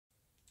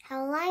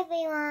Hello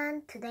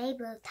everyone, today's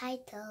book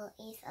title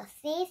is A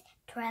Seed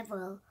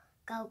Travel.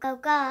 Go, go,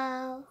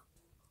 go!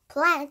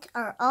 Plants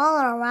are all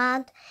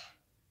around.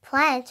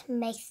 Plants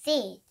make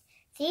seeds.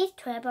 Seeds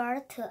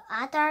travel to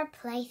other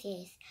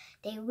places.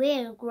 They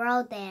will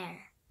grow there.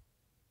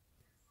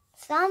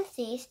 Some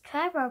seeds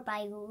travel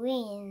by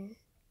wind.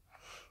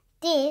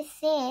 These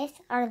seeds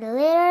are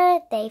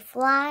little, they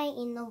fly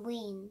in the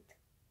wind.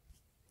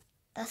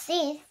 The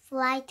seeds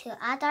fly to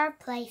other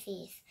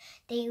places.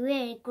 They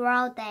will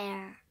grow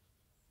there.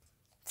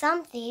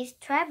 Some seeds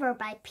travel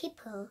by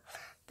people.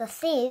 The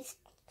seeds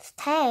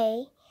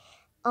stay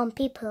on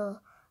people.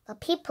 The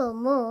people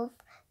move.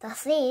 The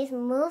seeds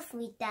move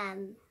with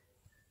them.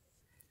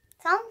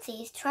 Some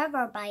seeds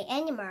travel by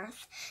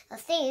animals. The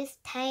seeds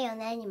stay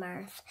on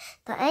animals.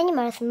 The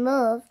animals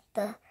move.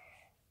 The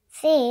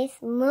seeds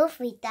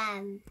move with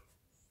them.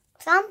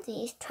 Some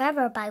seeds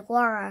travel by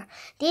water.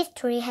 This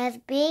tree has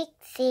big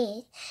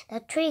seeds.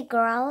 The tree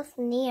grows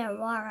near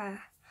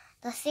water.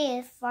 The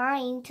seeds fall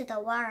into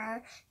the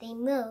water. They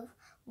move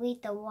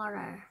with the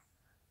water.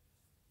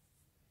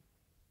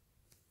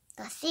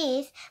 The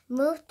seeds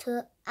move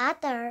to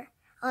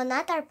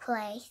another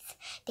place.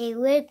 They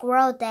will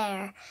grow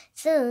there.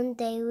 Soon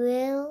they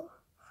will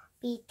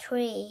be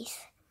trees.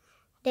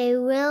 They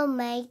will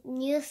make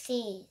new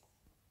seeds.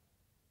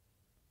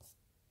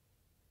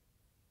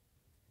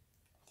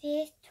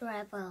 Seeds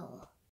travel.